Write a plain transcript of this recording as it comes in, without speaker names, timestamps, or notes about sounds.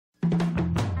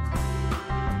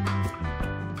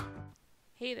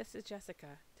Hey, this is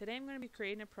Jessica. Today I'm going to be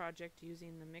creating a project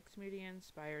using the Mixed Media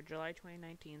Inspired July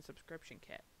 2019 subscription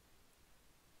kit.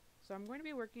 So I'm going to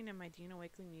be working in my Dina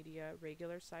Wakley Media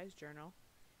regular size journal.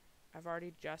 I've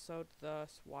already gessoed the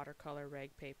watercolor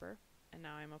rag paper, and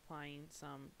now I'm applying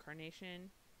some carnation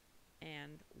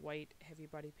and white heavy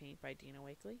body paint by Dina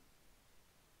Wakley.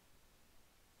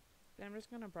 Then I'm just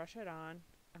going to brush it on.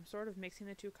 I'm sort of mixing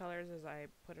the two colors as I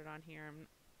put it on here. I'm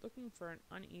looking for an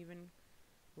uneven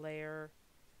layer.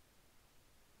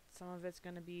 Some of it's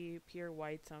going to be pure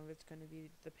white, some of it's going to be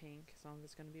the pink, some of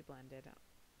it's going to be blended.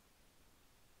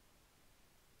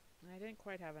 And I didn't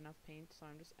quite have enough paint, so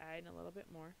I'm just adding a little bit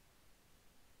more.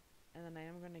 And then I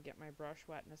am going to get my brush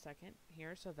wet in a second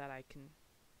here so that I can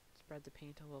spread the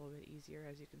paint a little bit easier.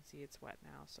 As you can see, it's wet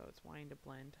now, so it's wanting to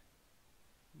blend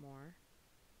more.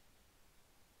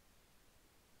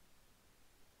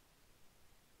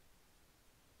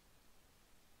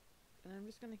 And I'm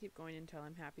just going to keep going until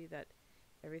I'm happy that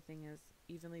everything is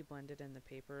evenly blended and the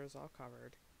paper is all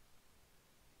covered.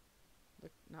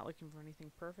 Not looking for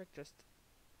anything perfect, just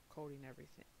coating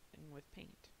everything with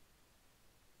paint.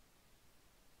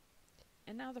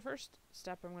 And now the first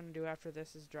step I'm going to do after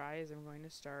this is dry is I'm going to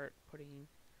start putting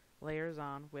layers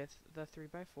on with the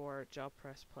 3x4 gel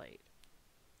press plate.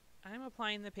 I'm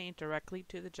applying the paint directly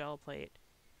to the gel plate.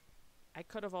 I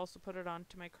could have also put it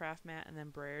onto my craft mat and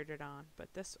then brayered it on,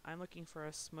 but this I'm looking for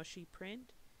a smushy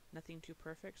print. Nothing too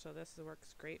perfect, so this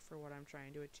works great for what I'm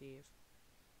trying to achieve.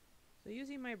 So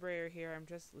using my brayer here, I'm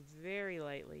just very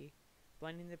lightly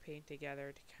blending the paint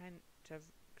together to kind of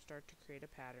start to create a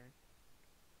pattern.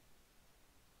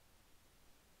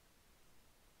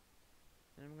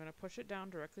 And I'm going to push it down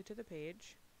directly to the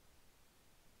page.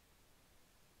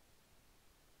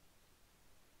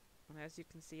 And as you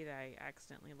can see, I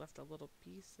accidentally left a little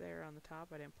piece there on the top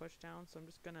I didn't push down, so I'm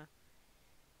just going to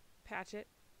patch it.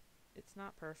 It's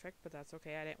not perfect, but that's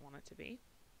okay. I didn't want it to be.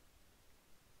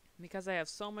 Because I have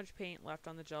so much paint left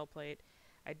on the gel plate,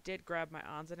 I did grab my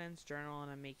odds and ends journal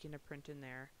and I'm making a print in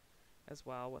there as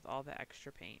well with all the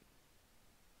extra paint.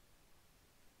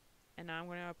 And now I'm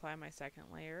going to apply my second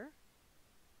layer.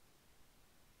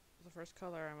 The first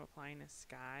color I'm applying is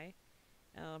Sky,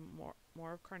 and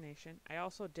more of Carnation. I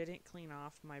also didn't clean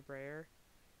off my brayer,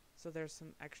 so there's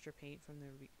some extra paint from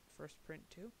the first print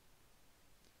too.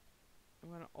 I'm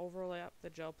going to overlap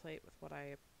the gel plate with what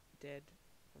I did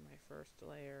for my first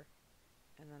layer,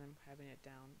 and then I'm having it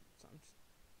down.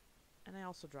 And I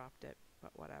also dropped it,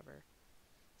 but whatever.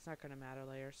 It's not going to matter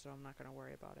later, so I'm not going to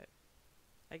worry about it.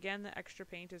 Again, the extra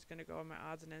paint is going to go in my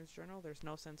odds and ends journal. There's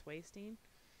no sense wasting.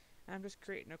 And I'm just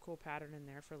creating a cool pattern in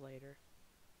there for later.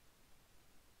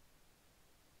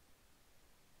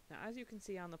 Now, as you can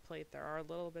see on the plate, there are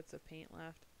little bits of paint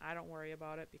left. I don't worry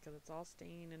about it because it's all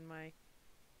staying in my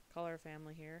color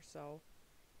family here, so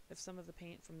if some of the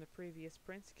paint from the previous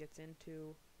prints gets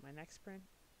into my next print,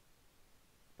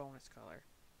 bonus color.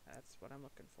 That's what I'm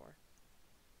looking for.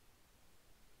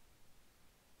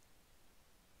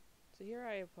 So here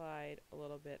I applied a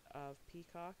little bit of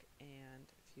peacock and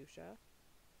fuchsia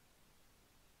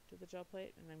to the gel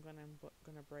plate, and I'm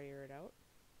gonna brayer it out.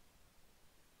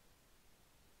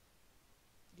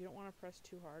 You don't want to press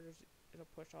too hard, or it'll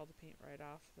push all the paint right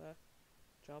off the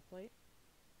gel plate.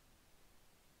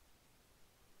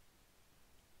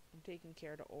 I'm taking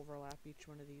care to overlap each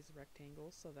one of these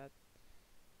rectangles so that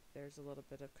there's a little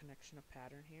bit of connection of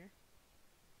pattern here.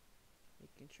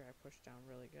 Making sure I push down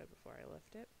really good before I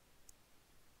lift it.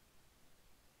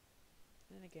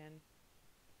 And again,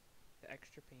 the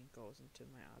extra paint goes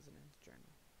into my odds and ends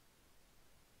journal.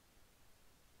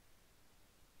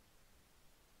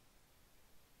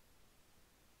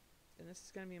 And this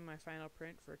is going to be my final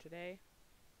print for today.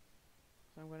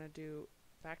 So I'm going to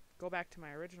go back to my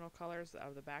original colors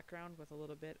of the background with a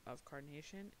little bit of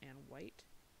carnation and white.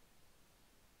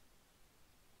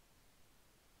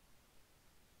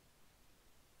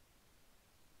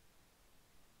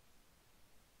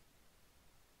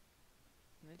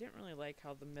 And I didn't really like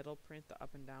how the middle print, the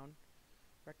up and down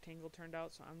rectangle turned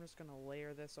out, so I'm just going to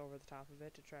layer this over the top of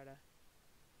it to try to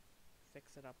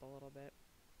fix it up a little bit.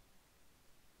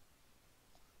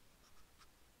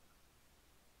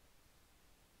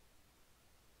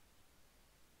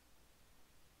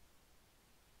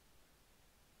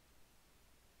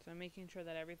 So I'm making sure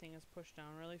that everything is pushed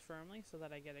down really firmly so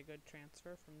that I get a good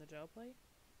transfer from the gel plate.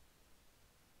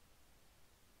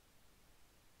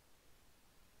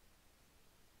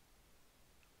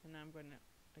 And now I'm going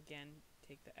to, again,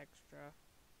 take the extra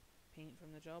paint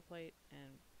from the gel plate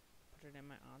and put it in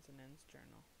my odds and ends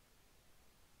journal.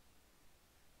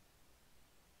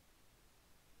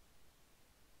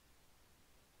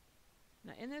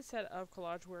 in this set of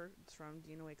collage words from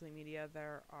Dina Wakley Media,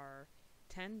 there are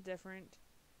 10 different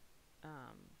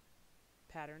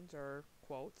patterns or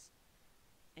quotes,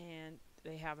 and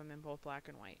they have them in both black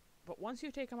and white. But once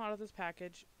you take them out of this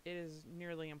package, it is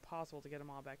nearly impossible to get them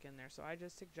all back in there. So I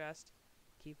just suggest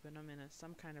keeping them in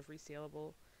some kind of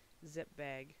resealable zip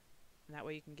bag, and that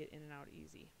way you can get in and out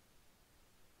easy.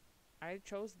 I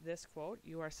chose this quote,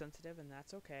 "You are sensitive and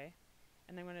that's okay,"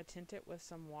 and I'm going to tint it with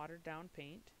some watered down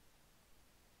paint.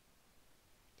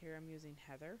 Here I'm using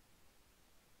Heather,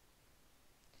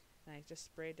 and I just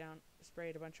sprayed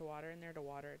a bunch of water in there to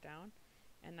water it down,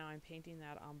 and now I'm painting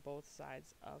that on both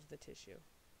sides of the tissue.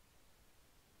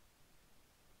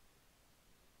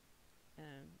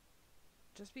 And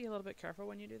just be a little bit careful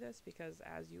when you do this, because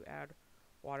as you add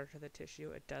water to the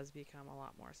tissue, it does become a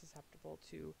lot more susceptible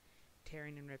to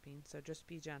tearing and ripping, so just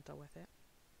be gentle with it.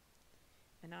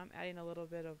 And now I'm adding a little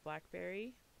bit of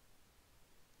blackberry,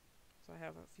 so I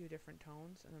have a few different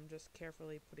tones, and I'm just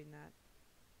carefully putting that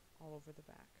all over the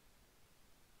back.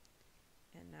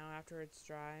 And now after it's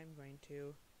dry, I'm going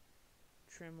to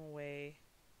trim away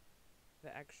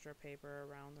the extra paper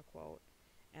around the quote.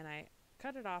 And I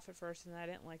cut it off at first, and I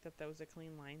didn't like that was a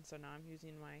clean line, so now I'm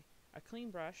using a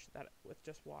clean brush with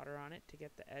just water on it to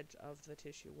get the edge of the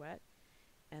tissue wet,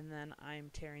 and then I'm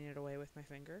tearing it away with my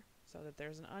finger so that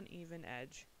there's an uneven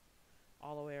edge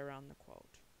all the way around the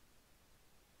quote.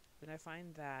 And I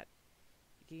find that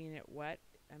getting it wet,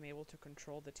 I'm able to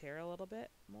control the tear a little bit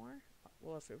more.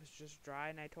 Well, if it was just dry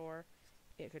and I tore,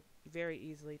 it could very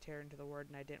easily tear into the word,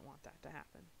 and I didn't want that to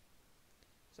happen.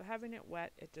 So having it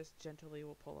wet, it just gently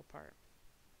will pull apart.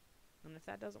 And if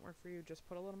that doesn't work for you, just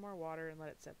put a little more water and let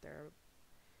it sit there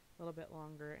a little bit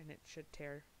longer, and it should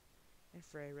tear and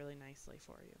fray really nicely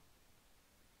for you.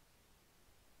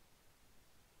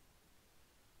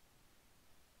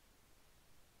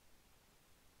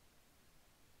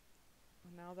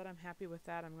 And now that I'm happy with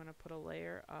that, I'm going to put a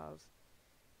layer of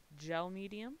gel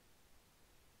medium.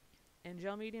 And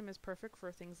gel medium is perfect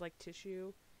for things like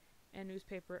tissue and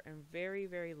newspaper and very,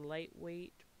 very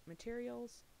lightweight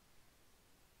materials,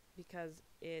 because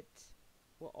it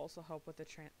will also help with the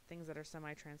things that are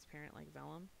semi-transparent like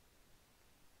vellum,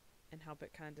 and help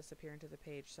it kind of disappear into the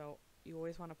page. So you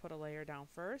always want to put a layer down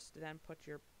first, then put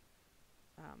your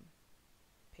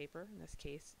paper, in this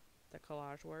case the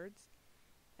collage words,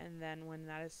 and then when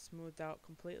that is smoothed out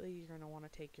completely, you're going to want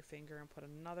to take your finger and put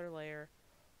another layer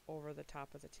over the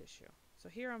top of the tissue. So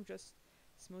here I'm just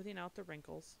smoothing out the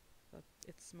wrinkles so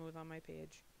it's smooth on my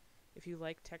page. If you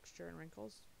like texture and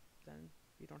wrinkles, then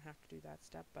you don't have to do that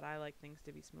step, but I like things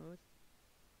to be smooth.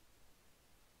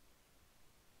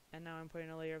 And now I'm putting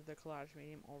a layer of the collage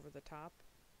medium over the top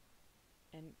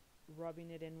and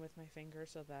rubbing it in with my finger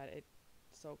so that it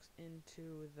soaks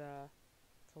into the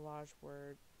collage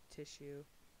word tissue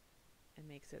and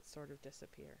makes it sort of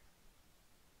disappear.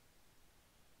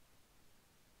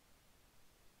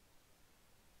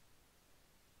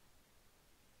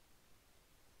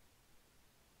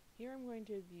 Here I'm going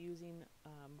to be using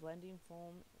blending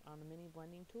foam on a mini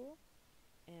blending tool,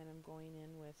 and I'm going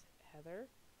in with Heather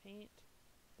paint.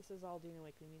 This is all Dina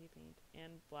Wakley Media paint,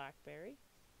 and blackberry.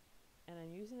 And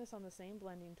I'm using this on the same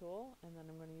blending tool, and then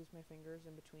I'm going to use my fingers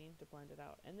in between to blend it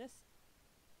out. And this,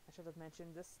 I should have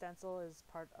mentioned, this stencil is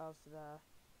part of the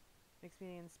Mixed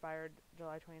Media Inspired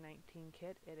July 2019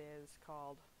 kit. It is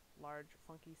called Large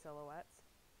Funky Silhouettes.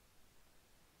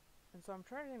 And so I'm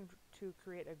trying to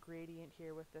create a gradient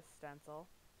here with this stencil.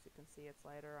 As you can see, it's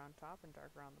lighter on top and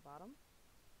darker on the bottom.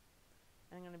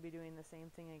 And I'm going to be doing the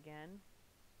same thing again,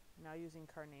 now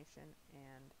using carnation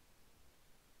and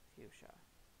fuchsia.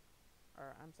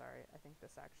 Or, I'm sorry, I think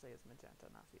this actually is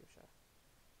magenta, not fuchsia.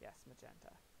 Yes,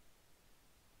 magenta.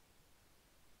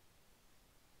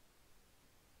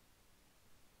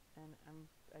 And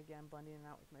I'm, again, blending it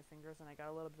out with my fingers, and I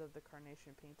got a little bit of the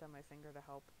carnation paint on my finger to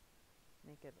help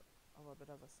make it a little bit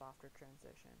of a softer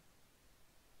transition.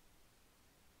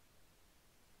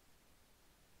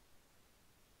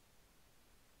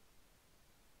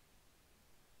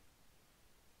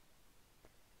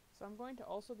 So I'm going to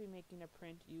also be making a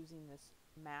print using this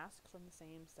mask from the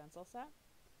same stencil set.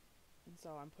 And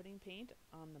so I'm putting paint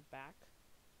on the back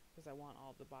because I want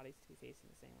all the bodies to be facing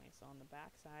the same way. So on the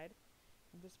back side,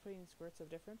 I'm just putting squirts of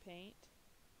different paint.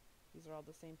 These are all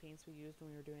the same paints we used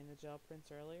when we were doing the gel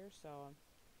prints earlier, so I'm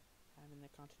having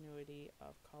the continuity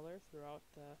of color throughout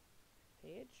the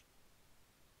page.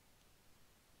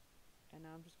 And now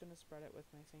I'm just going to spread it with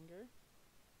my finger.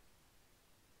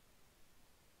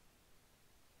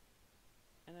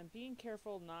 And I'm being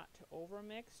careful not to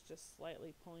overmix, just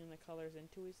slightly pulling the colors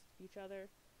into each other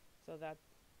so that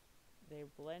they're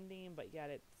blending, but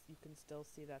yet you can still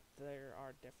see that there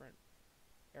are different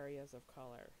areas of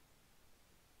color.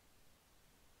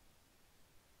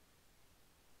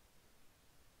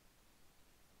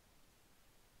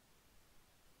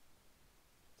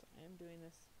 So I am doing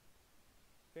this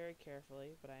very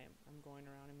carefully, but I'm going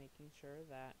around and making sure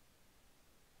that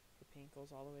the paint goes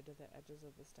all the way to the edges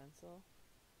of the stencil.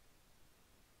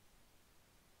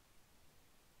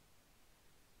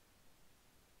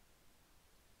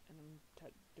 And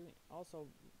I'm doing also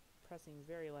pressing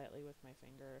very lightly with my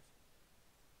finger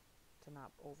to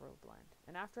not over blend.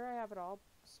 And after I have it all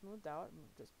smoothed out,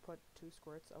 just put 2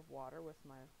 squirts of water with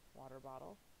my water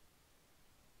bottle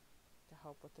to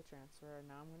help with the transfer. And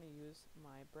now I'm going to use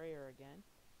my brayer again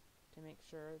to make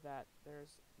sure that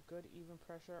there's good even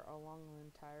pressure along the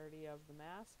entirety of the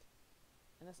mask.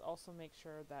 And this also makes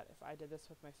sure that if I did this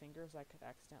with my fingers, I could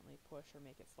accidentally push or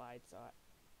make it slide. So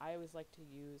I always like to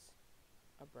use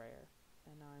a brayer.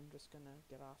 And now I'm just going to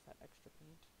get off that extra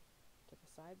paint to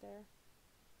the side there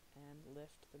and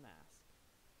lift the mask.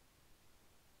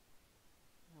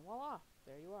 And voila,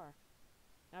 there you are.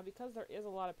 Now because there is a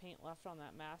lot of paint left on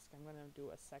that mask, I'm going to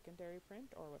do a secondary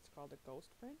print, or what's called a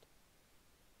ghost print.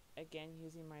 Again,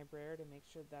 using my brayer to make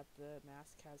sure that the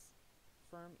mask has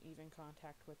firm, even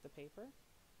contact with the paper.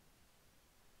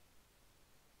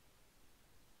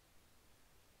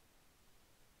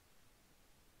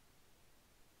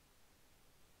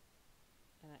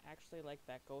 And I actually like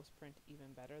that ghost print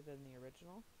even better than the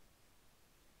original.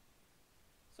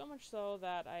 So much so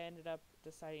that I ended up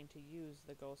deciding to use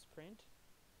the ghost print.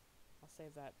 I'll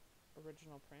save that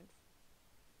original print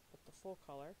with the full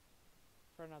color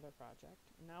for another project.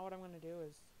 And now what I'm going to do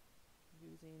is,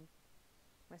 using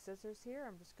my scissors here,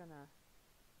 I'm just going to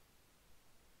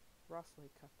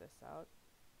roughly cut this out.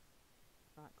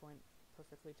 Not going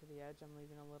perfectly to the edge, I'm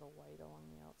leaving a little white along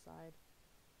the outside.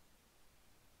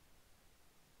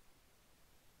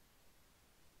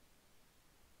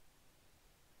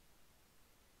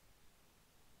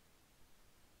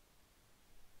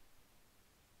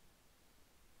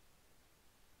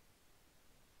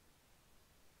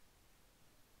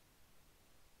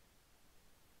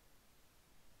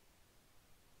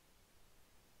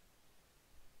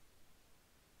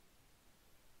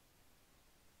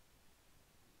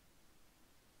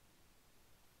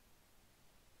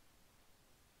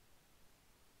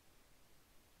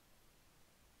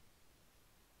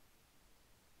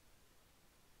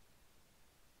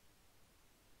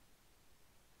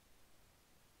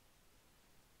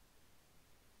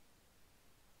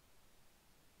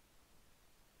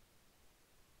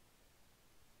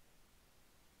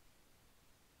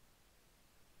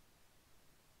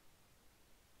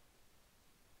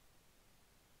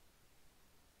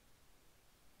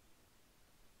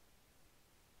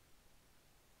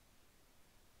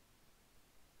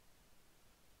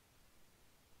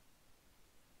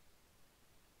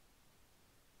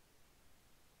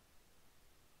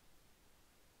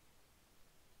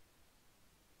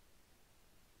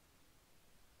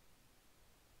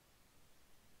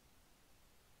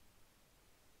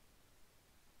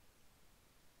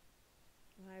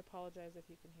 And I apologize if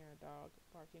you can hear a dog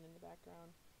barking in the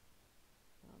background.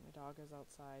 My dog is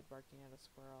outside barking at a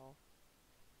squirrel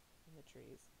in the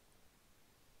trees.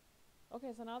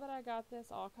 Okay, so now that I got this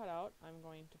all cut out, I'm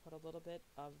going to put a little bit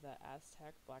of the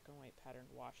Aztec black and white patterned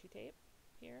washi tape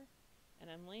here. And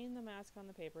I'm laying the mask on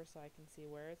the paper so I can see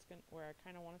where I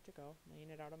kind of want it to go, laying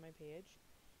it out on my page,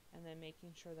 and then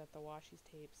making sure that the washi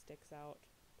tape sticks out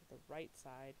to the right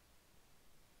side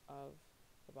of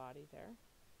the body there.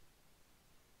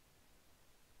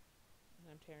 And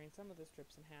I'm tearing some of the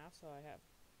strips in half so I have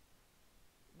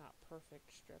not perfect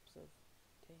strips of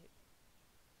tape.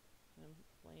 And I'm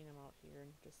laying them out here and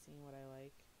just seeing what I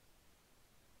like.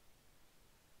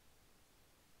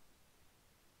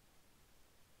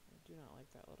 I do not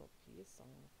like that little piece, so I'm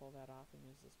going to pull that off and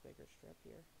use this bigger strip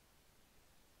here.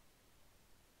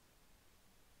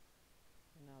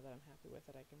 And now that I'm happy with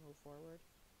it, I can move forward.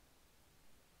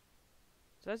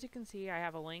 So as you can see, I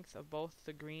have a length of both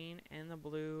the green and the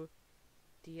blue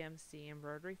DMC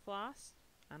embroidery floss,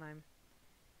 and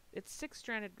it's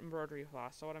 6-stranded embroidery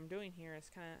floss, so what I'm doing here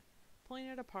is kind of pulling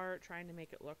it apart, trying to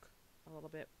make it look a little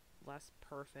bit less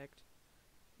perfect.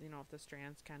 You know, if the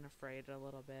strand's kind of frayed a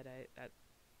little bit,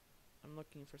 I'm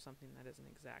looking for something that isn't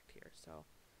exact here. So,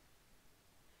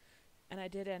 and I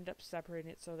did end up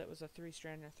separating it so that it was a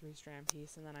 3-strand and a 3-strand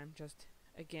piece, and then I'm just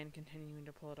again continuing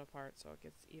to pull it apart so it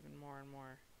gets even more and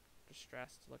more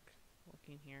distressed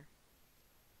looking here.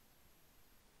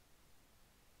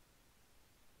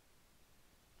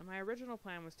 And my original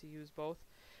plan was to use both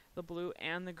the blue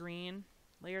and the green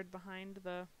layered behind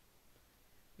the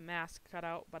mask cut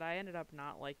out, but I ended up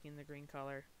not liking the green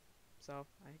color, so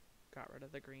I got rid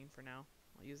of the green for now.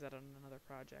 I'll use that on another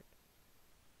project.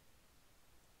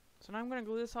 So now I'm going to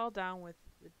glue this all down with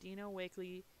the Dino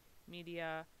Wakley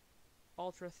Media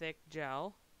Ultra Thick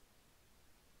Gel.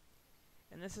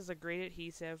 And this is a great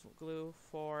adhesive glue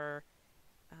for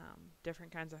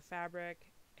different kinds of fabric,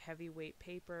 heavyweight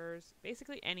papers,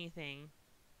 basically anything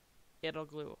it'll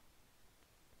glue.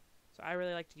 So I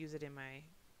really like to use it in my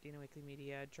Dino Wakley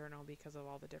Media journal because of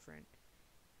all the different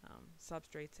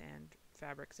substrates and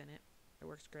fabrics in it. It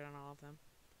works great on all of them.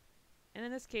 And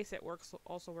in this case, it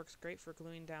also works great for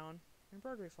gluing down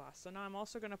embroidery floss. So now I'm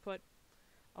also going to put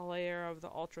a layer of the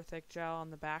ultra thick gel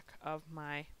on the back of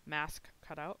my mask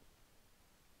cutout.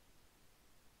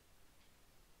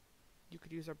 You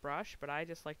could use a brush, but I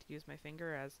just like to use my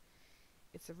finger as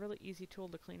it's a really easy tool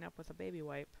to clean up with a baby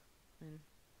wipe. And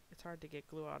it's hard to get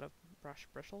glue out of brush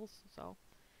bristles, so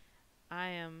I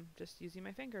am just using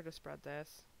my finger to spread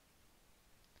this.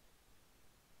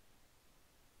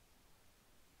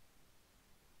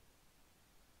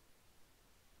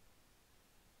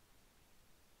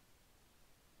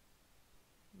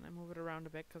 And I move it around a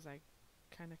bit because I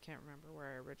kind of can't remember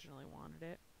where I originally wanted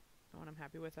it. And when I'm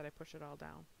happy with it, I push it all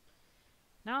down.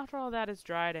 Now after all that is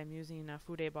dried, I'm using a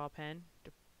Fude ball pen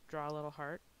to draw a little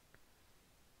heart.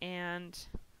 And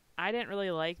I didn't really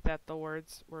like that the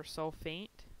words were so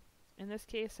faint in this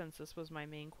case, since this was my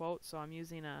main quote, so I'm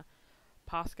using a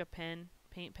Posca pen,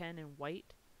 paint pen in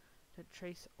white to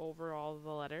trace over all of the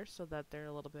letters so that they're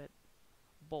a little bit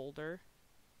bolder.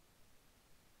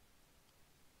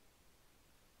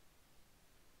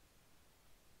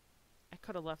 I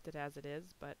could have left it as it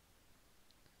is, but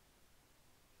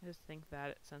I just think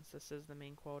that since this is the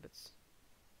main quote,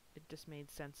 it just made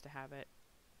sense to have it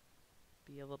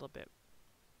be a little bit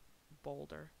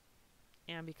bolder.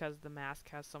 And because the mask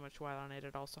has so much white on it,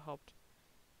 it also helped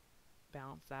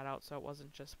balance that out so it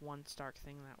wasn't just one stark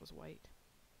thing that was white.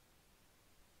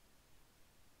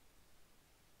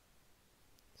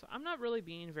 So I'm not really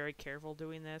being very careful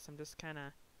doing this. I'm just kind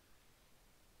of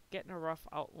getting a rough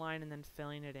outline and then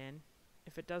filling it in.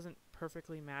 If it doesn't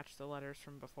perfectly match the letters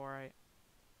from before, I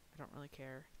don't really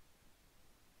care.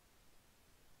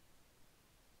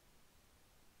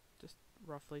 Just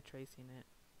roughly tracing it.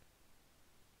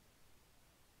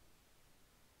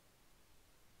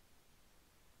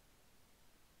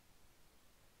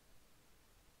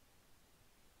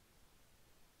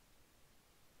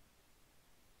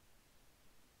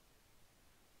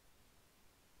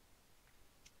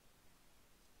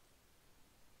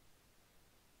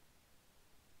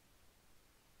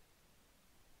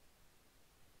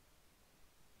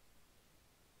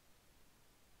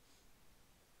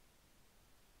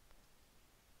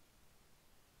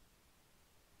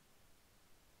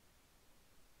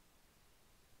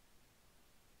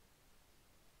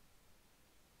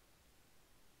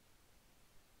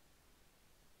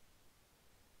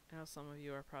 I know some of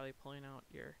you are probably pulling out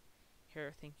your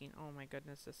hair thinking, oh my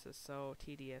goodness, this is so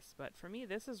tedious. But for me,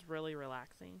 this is really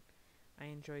relaxing. I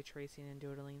enjoy tracing and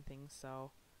doodling things,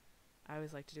 so I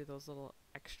always like to do those little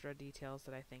extra details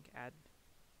that I think add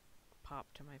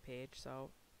pop to my page.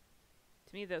 So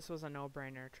to me, this was a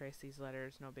no-brainer. Trace these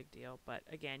letters, no big deal. But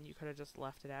again, you could have just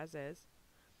left it as is.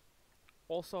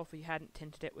 Also, if you hadn't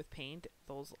tinted it with paint,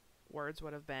 those words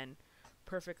would have been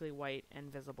perfectly white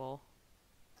and visible.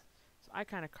 So I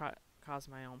kind of caused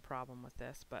my own problem with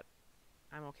this, but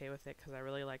I'm okay with it because I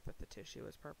really like that the tissue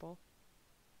is purple.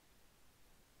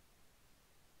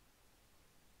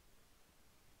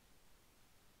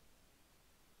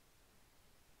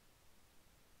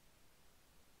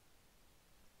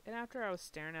 And after I was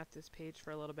staring at this page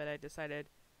for a little bit, I decided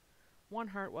one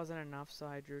heart wasn't enough, so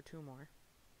I drew 2 more.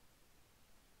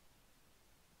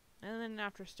 And then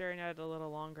after staring at it a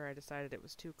little longer, I decided it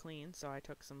was too clean, so I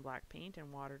took some black paint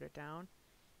and watered it down.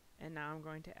 And now I'm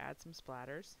going to add some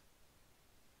splatters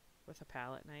with a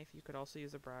palette knife. You could also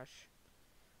use a brush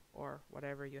or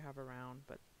whatever you have around,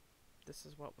 but this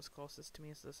is what was closest to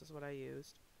me, so this is what I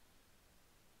used.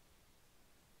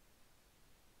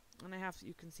 And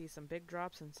you can see some big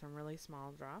drops and some really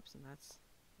small drops, and that's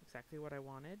exactly what I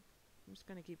wanted. I'm just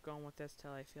going to keep going with this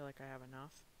till I feel like I have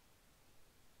enough.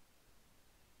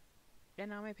 And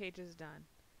now my page is done.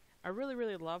 I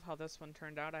really love how this one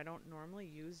turned out. I don't normally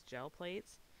use gel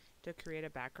plates to create a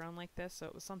background like this, so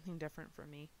it was something different for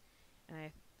me. And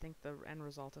I think the end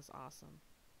result is awesome.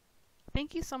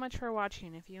 Thank you so much for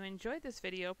watching. If you enjoyed this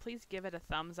video, please give it a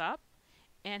thumbs up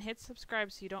and hit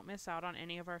subscribe so you don't miss out on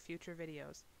any of our future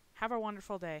videos. Have a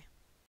wonderful day.